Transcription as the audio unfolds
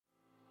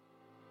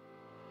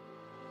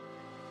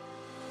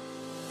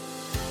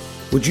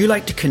Would you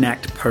like to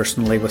connect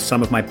personally with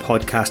some of my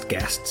podcast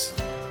guests?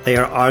 They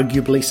are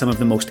arguably some of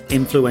the most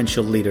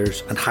influential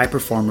leaders and high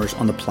performers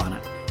on the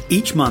planet.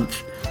 Each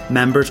month,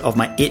 members of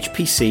my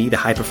HPC, the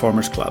High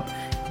Performers Club,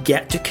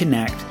 get to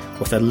connect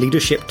with a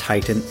leadership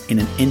titan in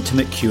an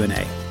intimate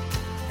Q&A.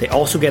 They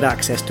also get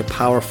access to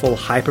powerful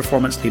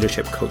high-performance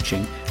leadership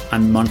coaching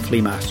and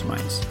monthly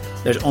masterminds.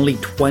 There's only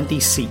 20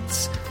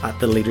 seats at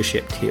the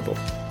leadership table.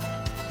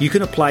 You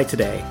can apply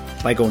today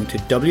by going to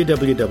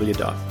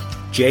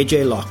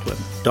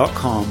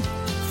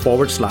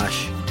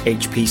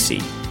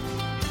www.jjlaughlin.com/HPC.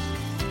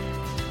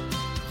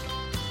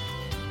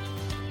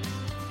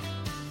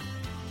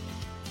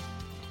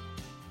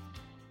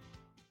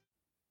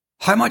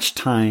 How much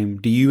time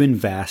do you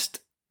invest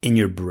in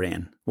your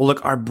brain? Well,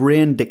 look, our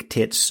brain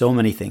dictates so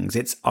many things.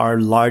 It's our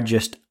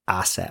largest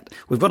asset.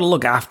 We've got to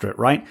look after it,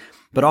 right?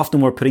 But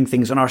often we're putting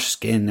things on our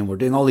skin and we're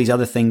doing all these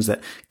other things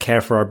that care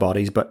for our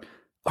bodies, but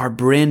our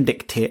brain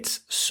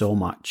dictates so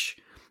much.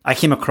 I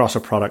came across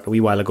a product a wee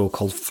while ago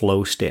called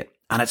Flow State,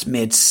 and it's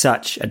made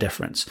such a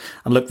difference.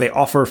 And look, they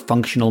offer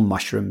functional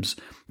mushrooms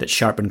that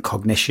sharpen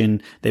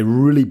cognition, they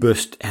really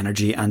boost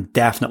energy and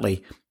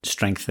definitely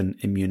strengthen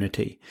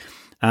immunity.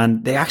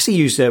 And they actually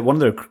use one of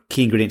their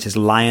key ingredients is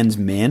lion's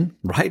mane,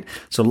 right?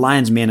 So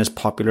lion's mane is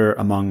popular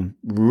among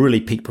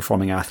really peak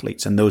performing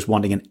athletes and those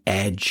wanting an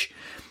edge.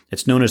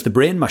 It's known as the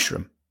brain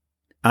mushroom,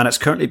 and it's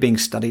currently being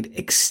studied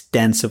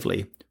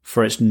extensively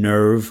for its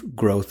nerve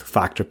growth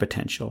factor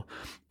potential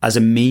as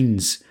a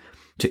means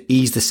to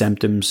ease the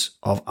symptoms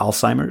of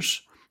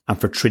Alzheimer's and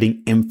for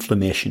treating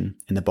inflammation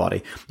in the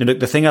body. Now, look,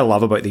 the thing I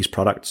love about these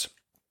products,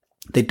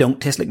 they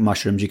don't taste like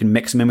mushrooms. You can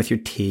mix them in with your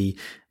tea.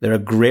 They're a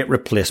great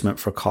replacement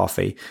for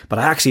coffee. But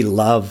I actually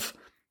love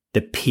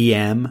the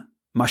PM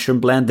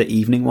mushroom blend, the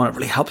evening one. It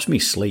really helps me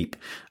sleep.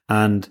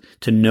 And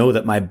to know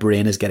that my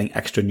brain is getting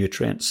extra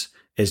nutrients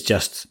is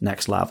just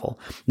next level.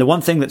 The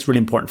one thing that's really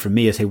important for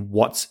me is, hey,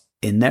 what's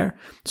in there?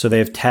 So they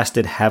have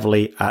tested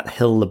heavily at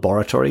Hill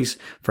Laboratories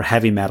for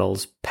heavy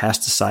metals,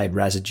 pesticide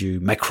residue,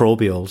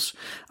 microbials,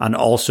 and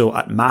also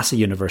at Massey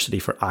University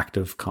for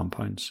active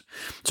compounds.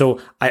 So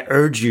I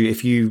urge you,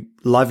 if you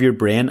love your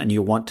brain and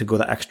you want to go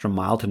the extra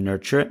mile to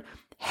nurture it,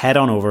 head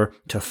on over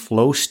to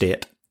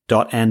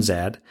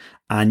flowstate.nz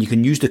and you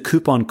can use the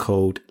coupon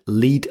code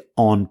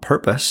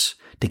LEADONPURPOSE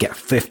to get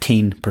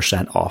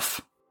 15% off.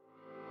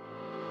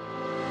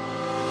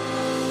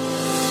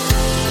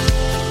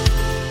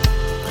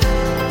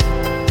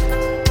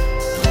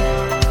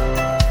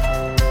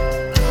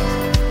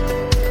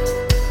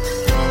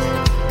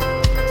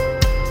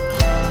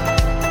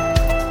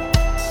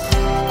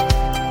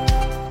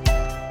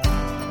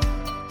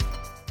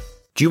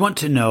 Do you want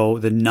to know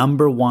the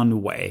number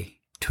one way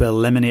to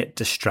eliminate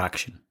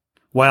distraction?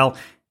 Well,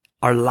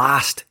 our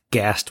last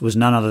guest was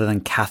none other than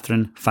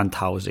Catherine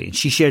Fantozzi, and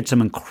she shared some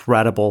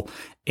incredible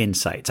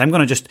insights. I'm going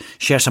to just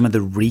share some of the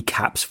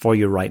recaps for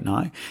you right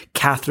now.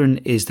 Catherine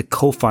is the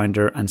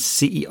co-founder and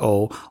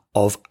CEO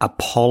of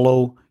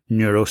Apollo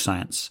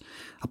Neuroscience.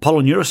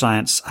 Apollo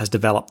Neuroscience has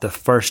developed the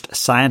first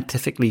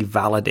scientifically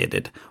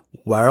validated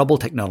wearable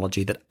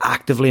technology that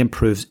actively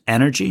improves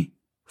energy,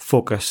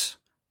 focus,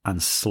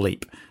 and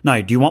sleep.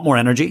 Now, do you want more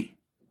energy?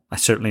 I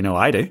certainly know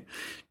I do. Do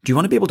you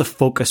want to be able to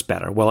focus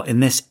better? Well, in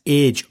this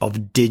age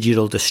of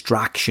digital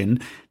distraction,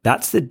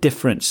 that's the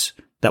difference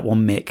that will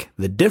make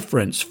the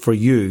difference for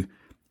you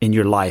in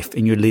your life,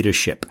 in your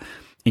leadership,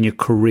 in your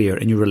career,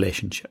 in your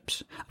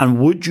relationships.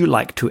 And would you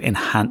like to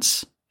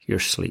enhance your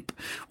sleep?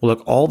 Well,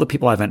 look, all the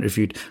people I've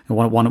interviewed,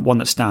 one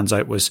that stands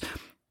out was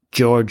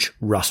George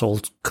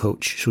Russell's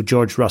coach. So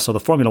George Russell, the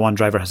Formula One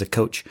driver, has a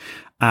coach,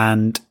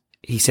 and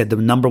he said the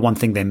number one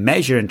thing they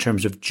measure in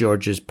terms of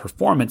George's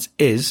performance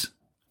is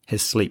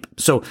his sleep.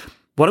 So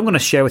what I'm going to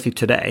share with you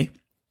today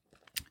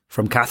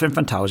from Catherine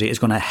Fantozzi is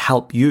going to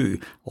help you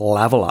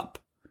level up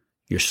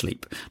your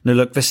sleep. Now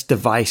look, this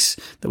device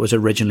that was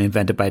originally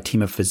invented by a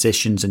team of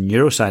physicians and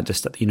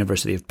neuroscientists at the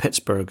University of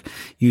Pittsburgh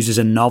uses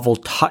a novel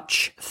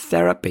touch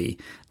therapy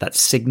that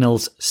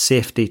signals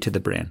safety to the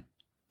brain.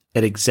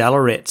 It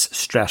accelerates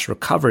stress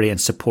recovery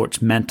and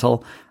supports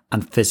mental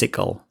and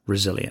physical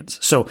resilience.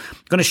 So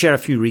I'm going to share a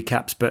few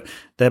recaps, but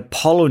the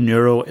Apollo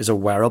Neuro is a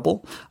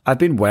wearable. I've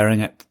been wearing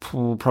it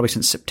probably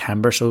since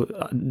September, so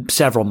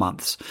several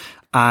months.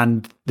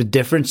 And the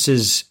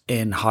differences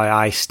in how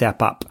I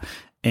step up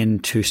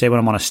into, say, when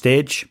I'm on a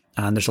stage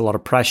and there's a lot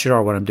of pressure,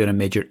 or when I'm doing a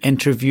major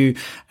interview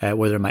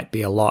where there might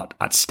be a lot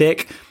at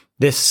stake,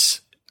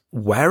 this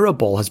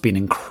wearable has been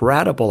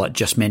incredible at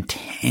just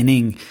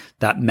maintaining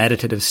that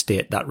meditative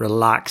state, that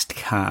relaxed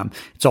calm.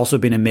 It's also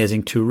been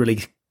amazing to really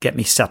get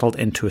me settled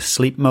into a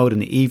sleep mode in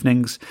the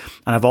evenings.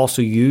 And I've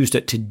also used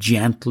it to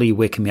gently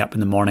wake me up in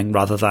the morning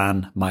rather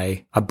than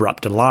my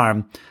abrupt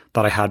alarm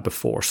that I had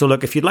before. So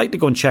look, if you'd like to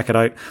go and check it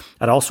out,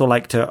 I'd also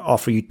like to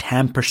offer you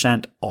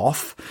 10%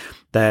 off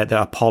the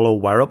Apollo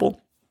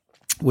wearable.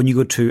 When you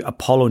go to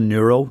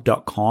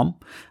apolloneuro.com,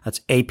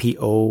 that's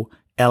APOLLONEURO,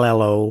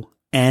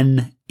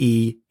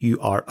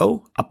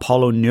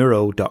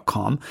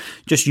 apolloneuro.com,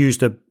 just use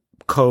the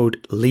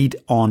code Lead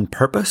on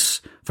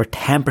Purpose for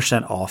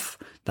 10% off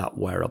that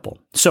wearable.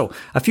 So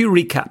a few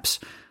recaps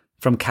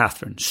from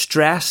Catherine.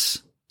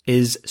 Stress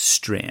is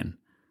strain,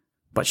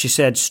 but she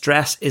said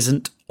stress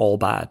isn't all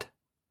bad.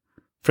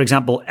 For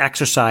example,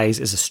 exercise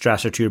is a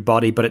stressor to your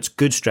body, but it's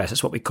good stress.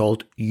 It's what we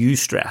called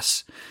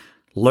eustress.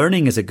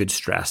 Learning is a good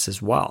stress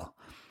as well.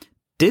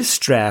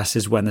 Distress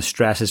is when the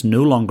stress is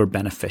no longer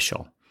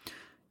beneficial.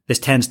 This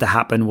tends to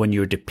happen when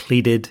you're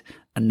depleted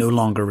and no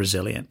longer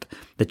resilient.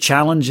 The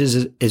challenge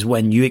is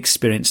when you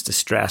experience the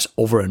stress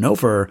over and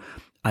over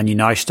and you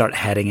now start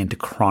heading into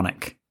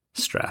chronic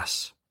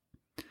stress.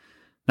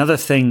 Another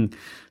thing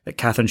that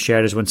Catherine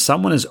shared is when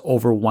someone is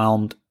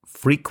overwhelmed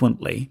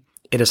frequently,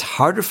 it is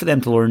harder for them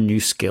to learn new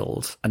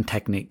skills and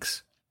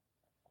techniques.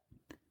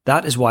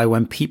 That is why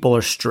when people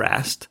are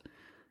stressed,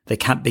 they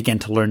can't begin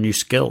to learn new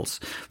skills.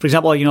 For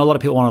example, a lot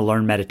of people want to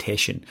learn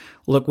meditation.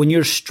 Look, when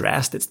you're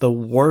stressed, it's the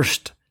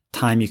worst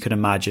time you could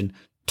imagine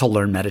to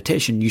learn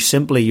meditation.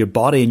 Your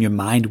body and your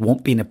mind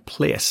won't be in a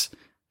place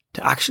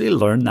to actually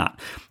learn that.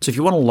 So if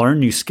you want to learn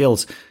new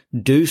skills,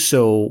 do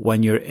so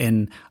when you're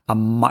in a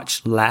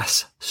much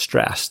less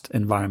stressed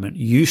environment.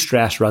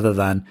 Eustress rather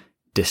than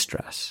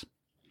distress.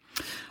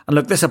 And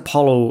look, this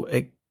Apollo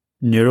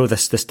Neuro,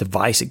 this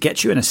device, it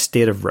gets you in a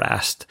state of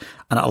rest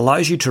and it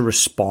allows you to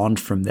respond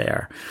from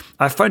there.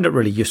 I found it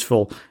really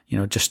useful,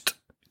 just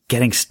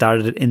getting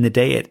started in the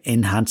day. It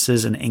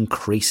enhances and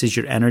increases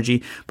your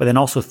energy, but then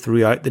also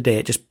throughout the day,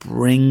 it just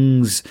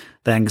brings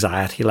the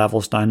anxiety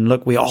levels down.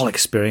 Look, we all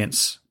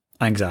experience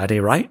anxiety,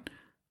 right?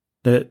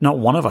 Not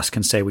one of us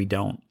can say we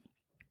don't.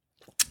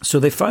 So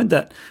they found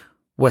that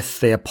with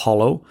the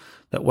Apollo,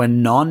 that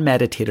when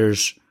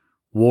non-meditators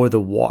wore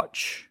the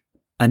watch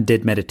and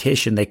did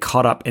meditation, they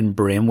caught up in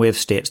brainwave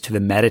states to the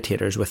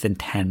meditators within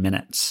 10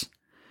 minutes.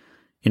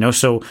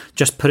 So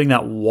just putting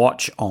that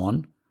watch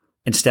on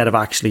instead of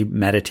actually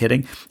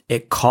meditating,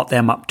 it caught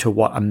them up to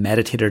what a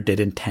meditator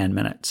did in 10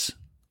 minutes.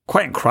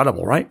 Quite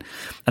incredible, right?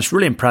 It's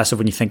really impressive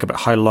when you think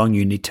about how long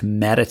you need to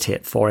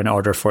meditate for in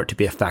order for it to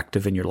be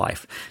effective in your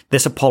life.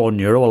 This Apollo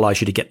Neuro allows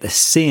you to get the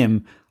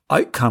same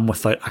outcome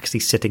without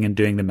actually sitting and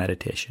doing the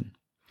meditation.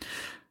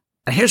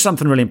 And here's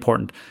something really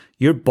important.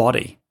 Your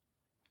body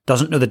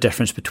doesn't know the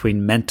difference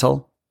between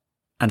mental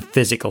and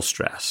physical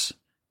stress.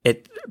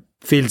 It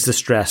feels the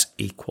stress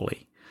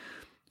equally.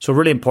 So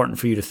really important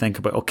for you to think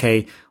about,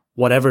 okay,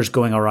 whatever's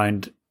going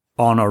around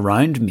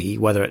me,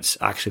 whether it's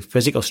actually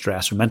physical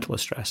stress or mental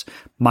stress,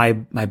 my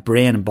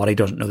brain and body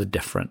doesn't know the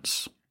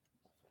difference.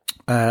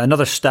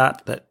 Another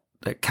stat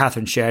that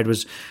Catherine shared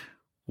was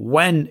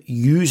when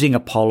using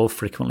Apollo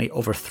frequently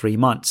over 3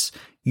 months,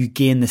 you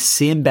gain the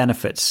same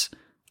benefits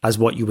as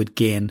what you would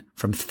gain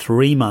from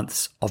 3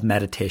 months of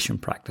meditation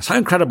practice. How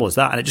incredible is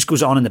that? And it just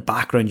goes on in the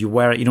background. You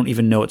wear it, you don't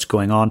even know what's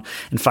going on.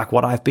 In fact,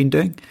 what I've been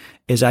doing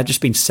is I've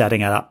just been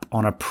setting it up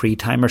on a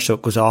pre-timer so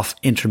it goes off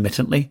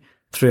intermittently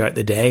throughout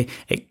the day.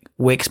 It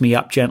wakes me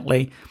up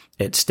gently.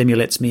 It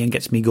stimulates me and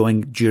gets me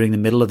going during the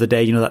middle of the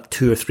day. That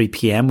 2 or 3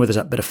 p.m. where there's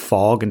that bit of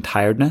fog and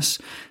tiredness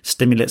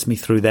stimulates me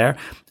through there.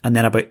 And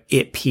then about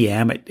 8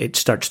 p.m. it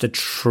starts to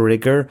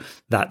trigger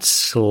that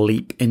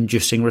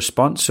sleep-inducing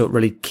response. So it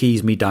really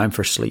keys me down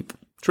for sleep.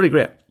 It's really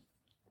great.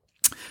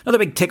 Another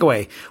big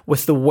takeaway,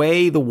 with the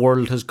way the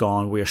world has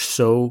gone, we are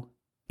so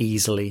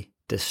easily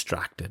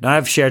distracted. Now,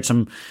 I've shared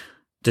some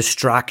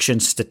distraction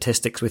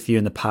statistics with you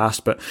in the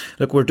past, but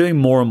look, we're doing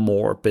more and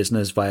more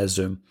business via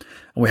Zoom,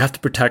 and we have to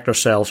protect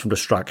ourselves from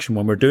distraction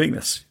when we're doing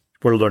this.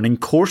 We're learning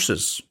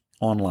courses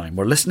online.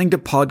 We're listening to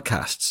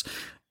podcasts.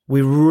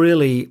 We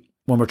really,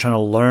 when we're trying to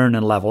learn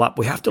and level up,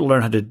 we have to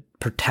learn how to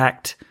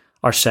protect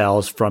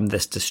ourselves from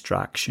this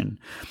distraction.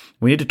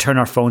 We need to turn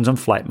our phones on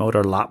flight mode,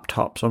 our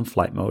laptops on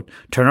flight mode,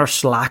 turn our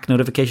Slack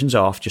notifications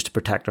off just to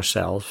protect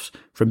ourselves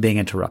from being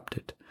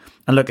interrupted.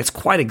 And look, it's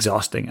quite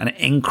exhausting and it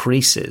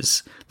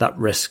increases that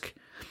risk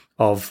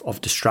of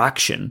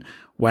distraction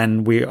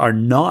when we are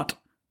not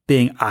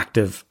being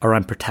active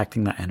around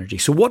protecting that energy.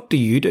 So what do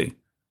you do?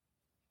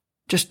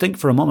 Just think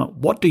for a moment.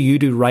 What do you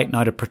do right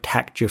now to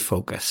protect your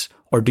focus,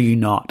 or do you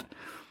not?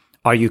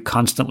 Are you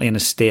constantly in a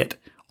state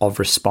of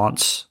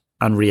response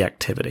and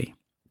reactivity?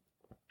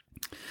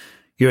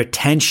 Your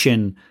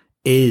attention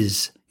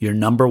is your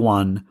number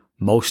one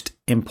most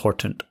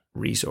important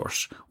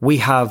resource. We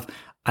have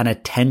an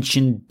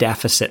attention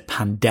deficit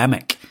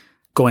pandemic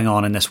going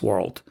on in this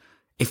world.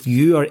 If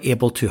you are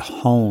able to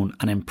hone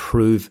and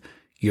improve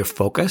your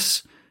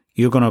focus,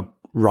 you're going to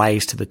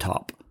rise to the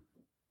top.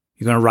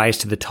 You're going to rise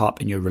to the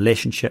top in your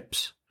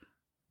relationships.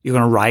 You're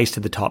going to rise to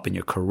the top in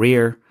your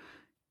career.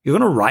 You're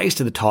going to rise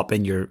to the top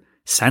in your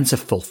sense of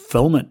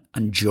fulfillment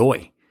and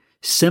joy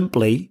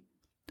simply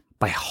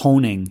by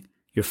honing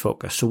your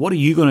focus. So what are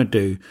you going to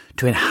do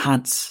to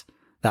enhance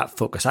that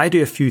focus? I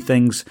do a few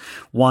things.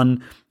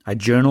 One, I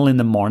journal in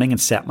the morning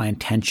and set my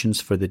intentions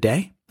for the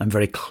day. I'm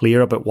very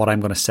clear about what I'm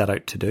going to set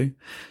out to do.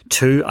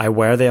 2, I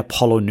wear the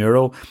Apollo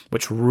Neuro,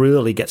 which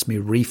really gets me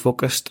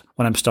refocused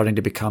when I'm starting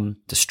to become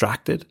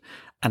distracted.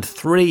 And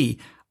 3,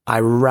 I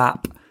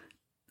wrap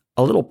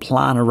a little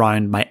plan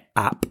around my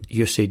app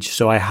usage.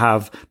 So I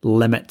have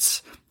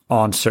limits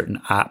on certain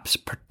apps,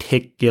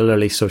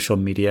 particularly social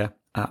media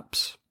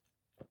apps.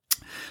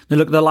 Now,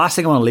 look, the last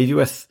thing I want to leave you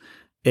with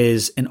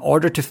is, in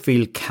order to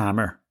feel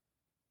calmer,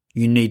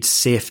 you need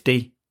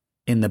safety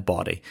in the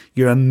body.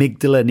 Your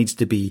amygdala needs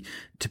to be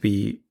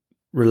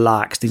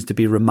relaxed, needs to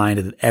be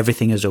reminded that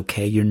everything is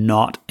okay. You're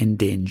not in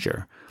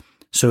danger.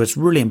 So it's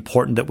really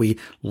important that we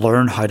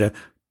learn how to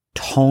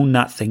tone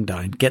that thing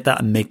down, get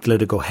that amygdala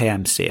to go, hey,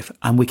 I'm safe.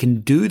 And we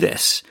can do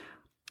this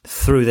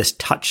through this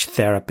touch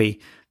therapy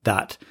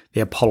that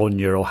the Apollo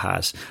Neuro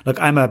has. Look,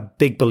 I'm a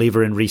big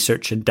believer in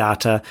research and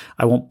data.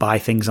 I won't buy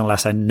things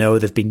unless I know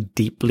they've been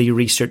deeply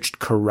researched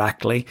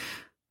correctly.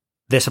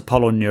 This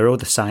Apollo Neuro,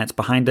 the science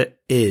behind it,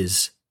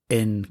 is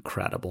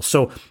incredible.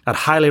 So I'd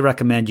highly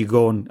recommend you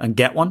go and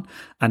get one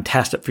and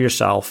test it for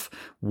yourself,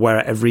 wear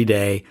it every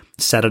day,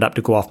 set it up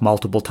to go off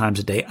multiple times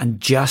a day, and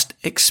just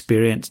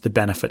experience the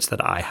benefits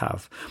that I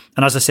have.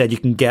 And as I said, you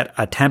can get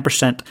a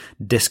 10%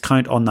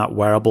 discount on that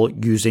wearable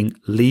using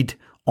Lead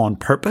on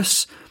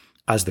Purpose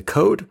as the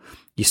code.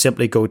 You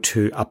simply go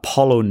to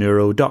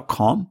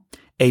apolloneuro.com,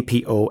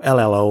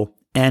 APOLLONEURO.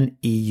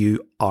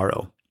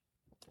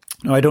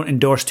 Now, I don't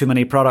endorse too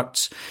many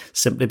products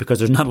simply because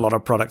there's not a lot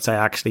of products I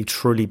actually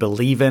truly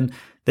believe in.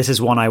 This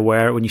is one I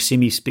wear. When you see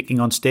me speaking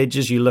on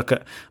stages, you look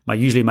at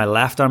usually my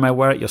left arm I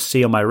wear it, you'll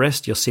see on my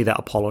wrist, you'll see that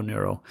Apollo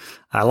Neuro.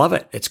 I love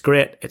it. It's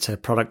great. It's a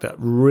product that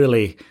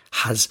really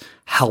has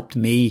helped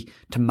me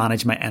to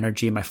manage my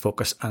energy and my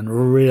focus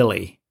and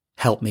really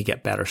help me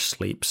get better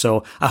sleep.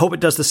 So I hope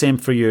it does the same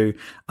for you.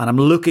 And I'm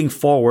looking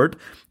forward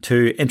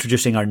to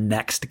introducing our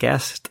next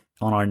guest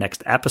on our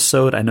next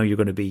episode. I know you're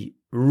going to be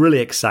really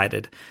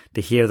excited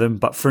to hear them.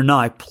 But for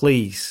now,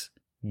 please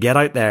get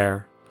out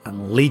there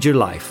and lead your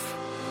life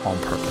on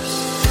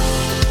purpose.